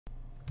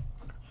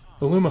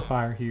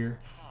Illumifier here.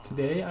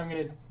 Today I'm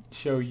going to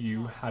show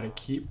you how to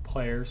keep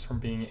players from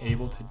being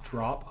able to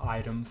drop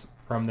items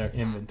from their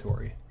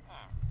inventory.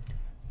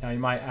 Now you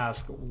might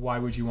ask, why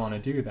would you want to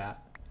do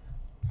that?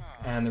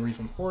 And the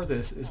reason for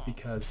this is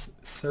because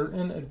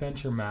certain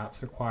adventure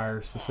maps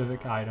require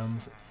specific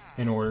items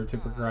in order to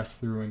progress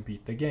through and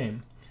beat the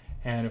game.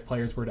 And if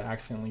players were to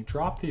accidentally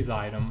drop these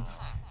items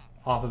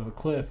off of a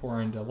cliff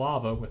or into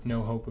lava with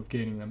no hope of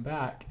getting them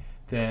back,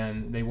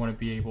 then they wouldn't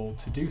be able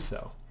to do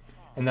so.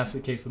 And that's the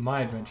case with my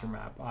adventure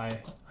map.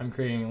 I'm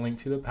creating a Link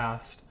to the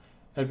Past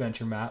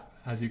adventure map,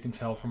 as you can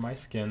tell from my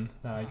skin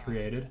that I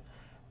created.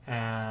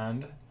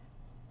 And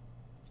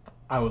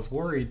I was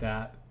worried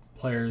that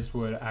players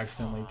would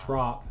accidentally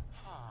drop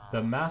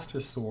the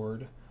Master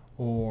Sword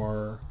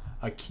or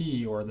a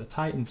key or the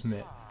Titan's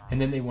Mitt,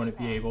 and then they wouldn't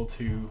be able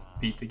to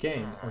beat the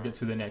game or get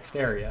to the next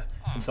area.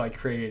 And so I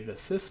created a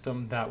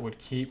system that would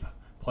keep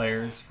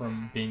players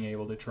from being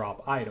able to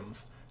drop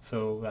items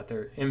so that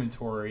their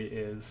inventory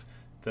is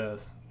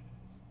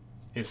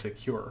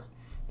secure.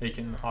 They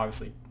can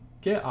obviously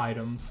get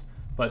items,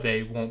 but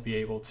they won't be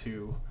able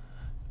to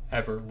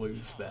ever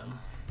lose them.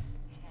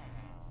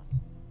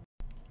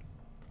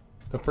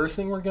 The first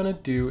thing we're going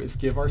to do is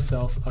give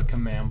ourselves a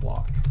command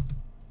block.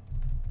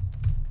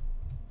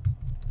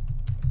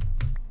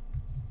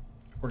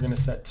 We're going to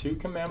set 2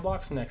 command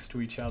blocks next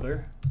to each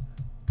other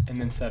and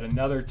then set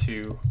another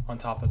 2 on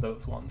top of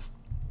those ones.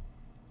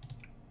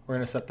 We're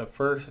going to set the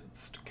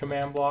first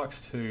command blocks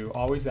to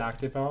always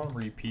active on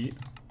repeat,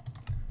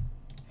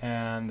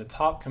 and the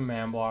top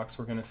command blocks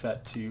we're going to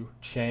set to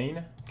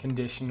chain,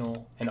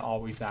 conditional, and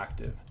always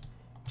active.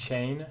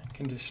 Chain,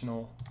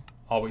 conditional,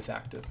 always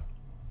active.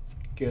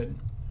 Good.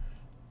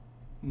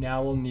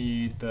 Now we'll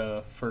need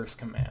the first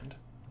command.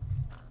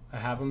 I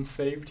have them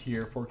saved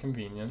here for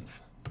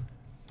convenience,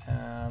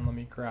 and let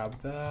me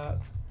grab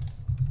that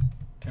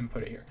and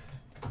put it here.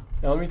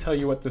 Now let me tell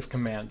you what this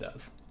command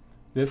does.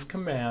 This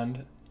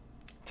command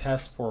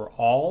tests for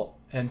all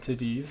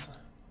entities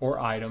or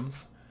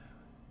items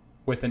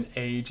with an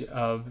age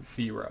of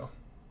 0.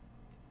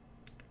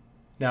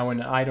 Now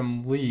when an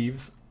item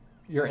leaves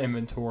your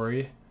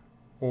inventory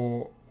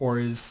or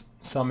is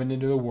summoned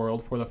into the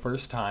world for the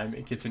first time,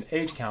 it gets an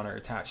age counter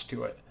attached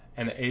to it,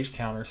 and the age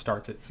counter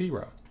starts at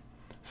 0.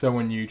 So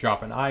when you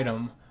drop an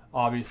item,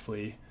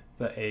 obviously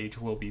the age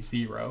will be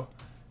 0,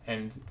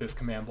 and this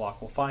command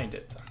block will find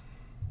it.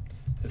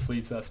 This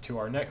leads us to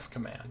our next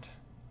command.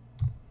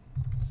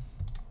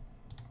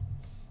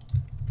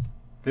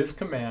 This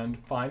command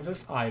finds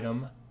this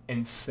item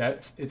and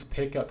sets its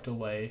pickup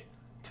delay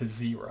to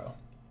 0.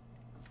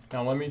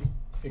 Now let me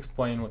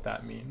explain what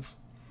that means.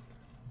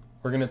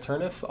 We're going to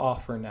turn this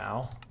off for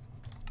now,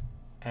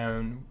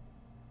 and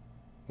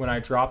when I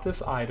drop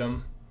this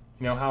item,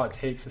 you know how it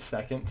takes a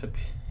second to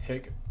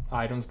pick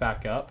items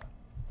back up?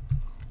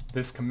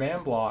 This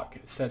command block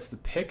sets the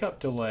pickup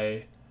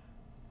delay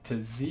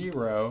to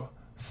 0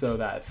 so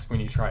that when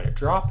you try to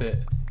drop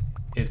it,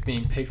 it's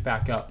being picked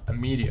back up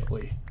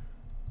immediately.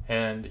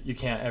 And you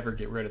can't ever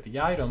get rid of the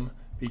item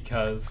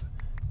because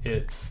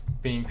it's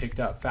being picked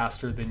up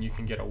faster than you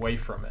can get away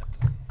from it.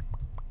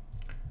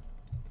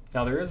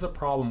 Now there is a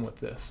problem with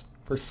this.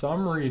 For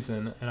some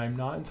reason, and I'm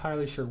not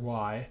entirely sure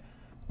why,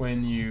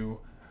 when you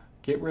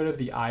get rid of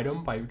the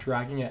item by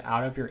dragging it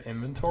out of your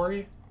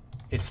inventory,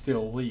 it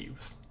still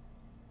leaves.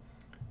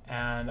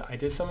 And I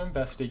did some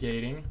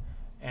investigating,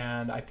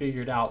 and I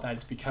figured out that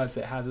it's because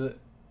it has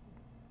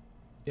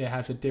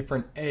a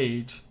different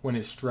age when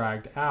it's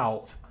dragged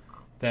out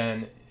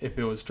than if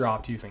it was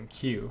dropped using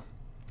Q.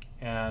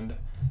 And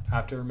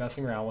after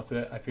messing around with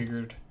it, I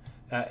figured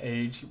that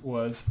age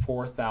was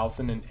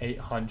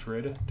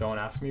 4,800. Don't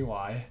ask me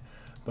why,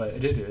 but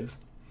it is.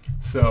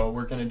 So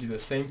we're going to do the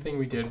same thing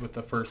we did with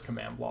the first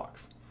command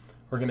blocks.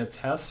 We're going to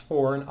test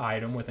for an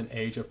item with an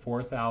age of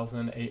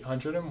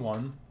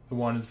 4,801. The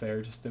 1 is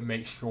there just to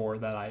make sure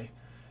that I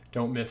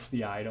don't miss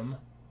the item.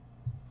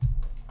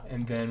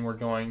 And then we're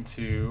going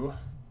to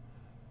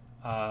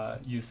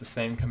use the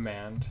same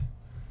command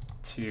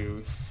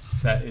to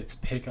set its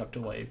pickup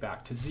delay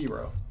back to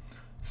 0.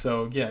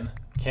 So again,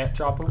 can't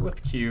drop it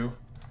with Q.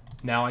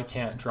 Now I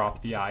can't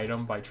drop the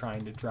item by trying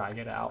to drag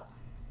it out.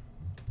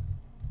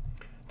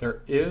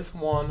 There is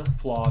one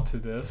flaw to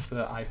this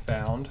that I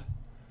found,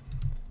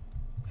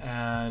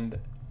 and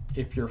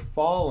if you're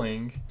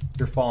falling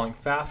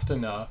fast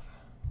enough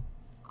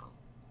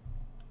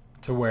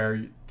to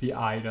where the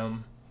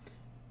item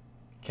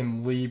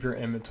can leave your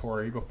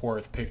inventory before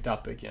it's picked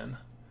up again.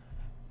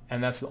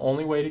 And that's the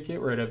only way to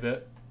get rid of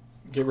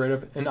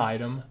an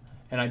item,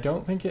 and I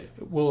don't think it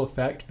will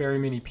affect very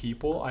many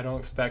people. I don't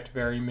expect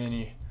very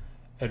many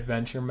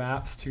adventure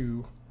maps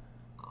to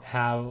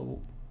have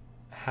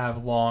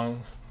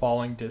long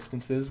falling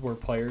distances where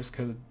players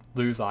could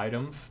lose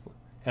items,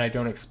 and I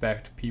don't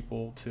expect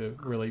people to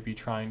really be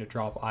trying to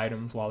drop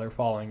items while they're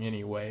falling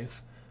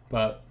anyways.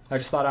 But I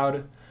just thought I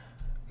would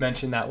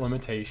mention that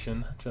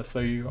limitation just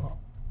so you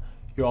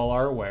all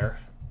are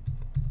aware.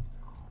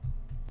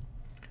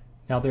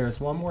 Now there is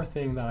one more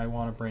thing that I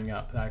want to bring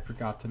up that I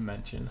forgot to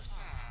mention,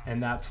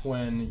 and that's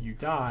when you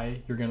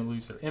die, you're going to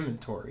lose their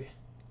inventory,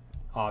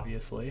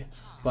 obviously.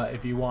 But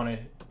if you want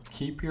to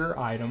keep your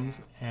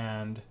items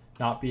and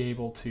not be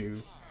able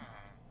to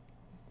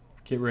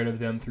get rid of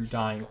them through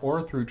dying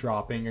or through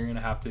dropping, you're going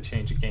to have to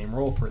change a game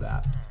rule for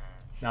that.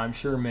 Now, I'm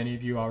sure many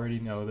of you already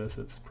know this.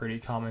 It's pretty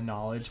common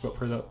knowledge, but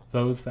for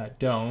those that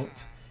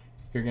don't,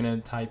 you're going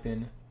to type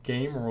in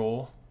game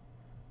rule,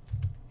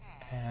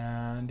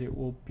 and it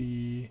will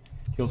be,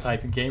 you'll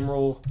type in game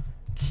rule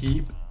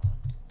keep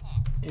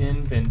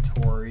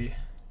inventory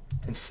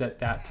and set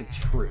that to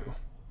true.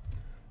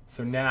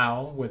 So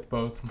now with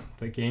both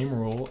the game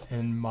rule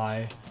and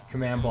my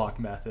command block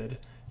method,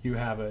 you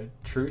have a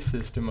true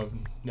system of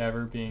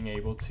never being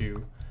able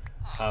to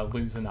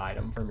lose an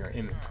item from your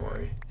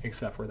inventory,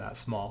 except for that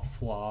small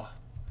flaw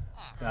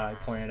that I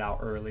pointed out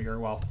earlier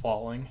while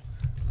falling.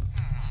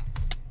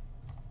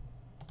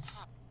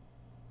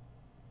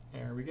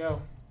 There we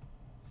go.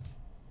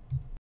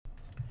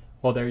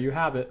 Well, there you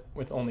have it.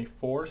 With only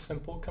 4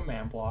 simple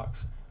command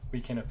blocks,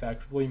 we can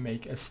effectively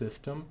make a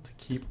system to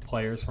keep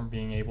players from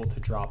being able to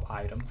drop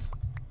items.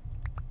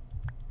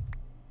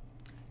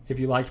 If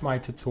you liked my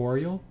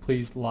tutorial,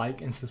 please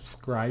like and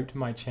subscribe to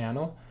my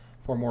channel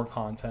for more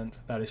content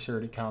that is sure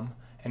to come.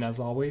 And as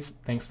always,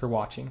 thanks for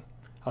watching.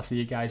 I'll see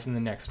you guys in the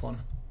next one.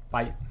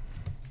 Bye.